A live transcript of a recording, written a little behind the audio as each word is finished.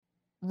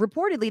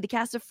Reportedly, the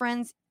cast of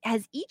Friends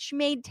has each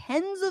made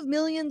tens of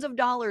millions of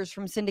dollars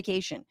from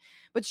syndication,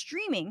 but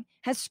streaming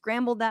has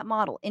scrambled that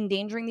model,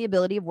 endangering the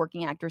ability of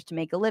working actors to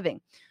make a living.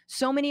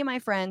 So many of my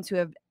friends who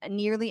have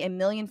nearly 1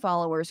 million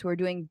followers who are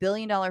doing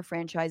billion-dollar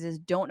franchises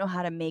don't know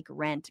how to make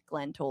rent,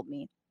 Glenn told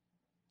me.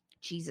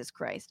 Jesus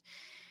Christ.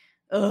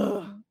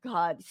 Oh,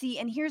 God. See,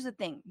 and here's the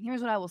thing.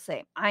 Here's what I will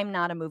say. I'm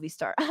not a movie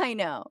star. I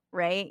know,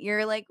 right?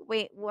 You're like,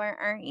 wait, where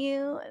aren't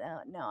you?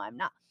 No, I'm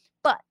not.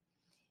 But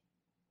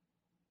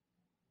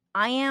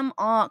I am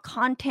a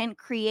content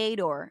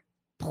creator.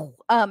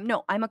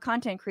 No, I'm a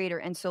content creator.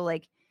 And so,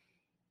 like,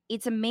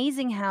 it's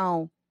amazing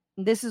how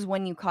this is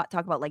when you talk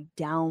about like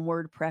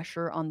downward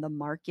pressure on the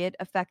market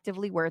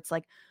effectively, where it's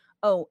like,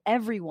 oh,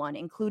 everyone,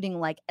 including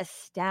like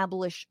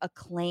established,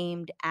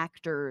 acclaimed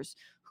actors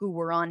who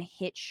were on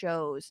hit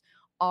shows,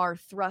 are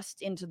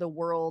thrust into the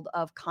world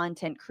of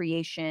content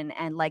creation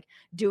and like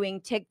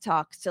doing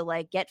TikToks to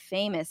like get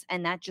famous.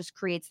 And that just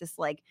creates this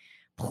like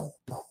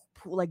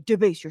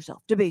debase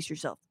yourself,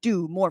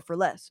 do more for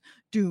less,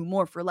 do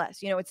more for less.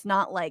 It's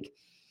not like,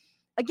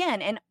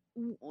 again, and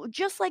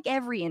just like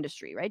every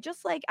industry, right?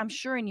 Just like I'm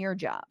sure in your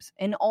jobs,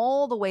 in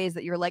all the ways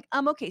that you're like,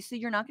 okay, so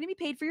you're not going to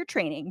be paid for your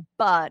training,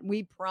 but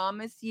we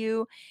promise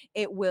you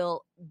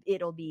it'll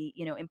be,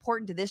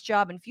 important to this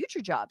job and future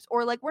jobs.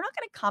 Or like, we're not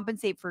going to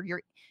compensate for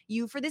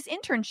you for this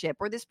internship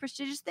or this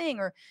prestigious thing.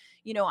 Or,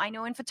 I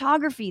know in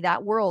photography,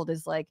 that world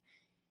is like,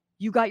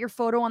 you got your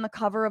photo on the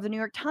cover of the New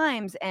York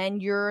Times and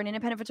you're an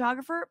independent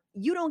photographer,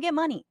 you don't get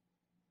money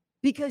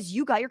because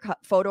you got your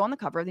photo on the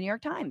cover of the New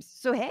York Times.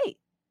 So, hey,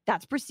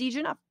 that's prestige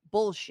enough.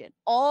 Bullshit.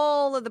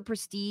 All of the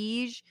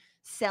prestige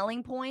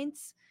selling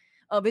points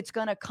of it's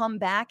going to come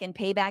back and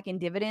pay back in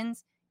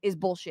dividends is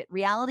bullshit.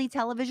 Reality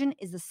television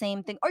is the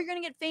same thing. Oh, you're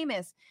going to get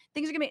famous.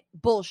 Things are going to be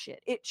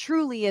bullshit. It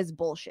truly is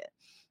bullshit.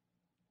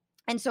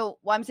 And so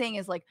what I'm saying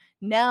is like,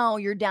 now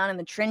you're down in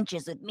the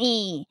trenches with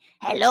me.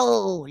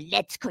 Hello,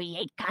 let's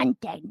create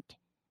content.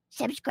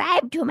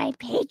 Subscribe to my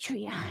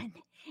Patreon.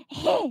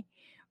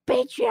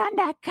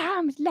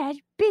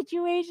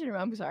 Patreon.com/Bitchuation.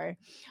 I'm sorry.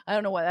 I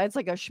don't know what. That's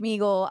like a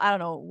Schmeagle. I don't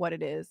know what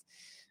it is.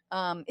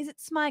 Is it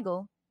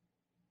Smigel?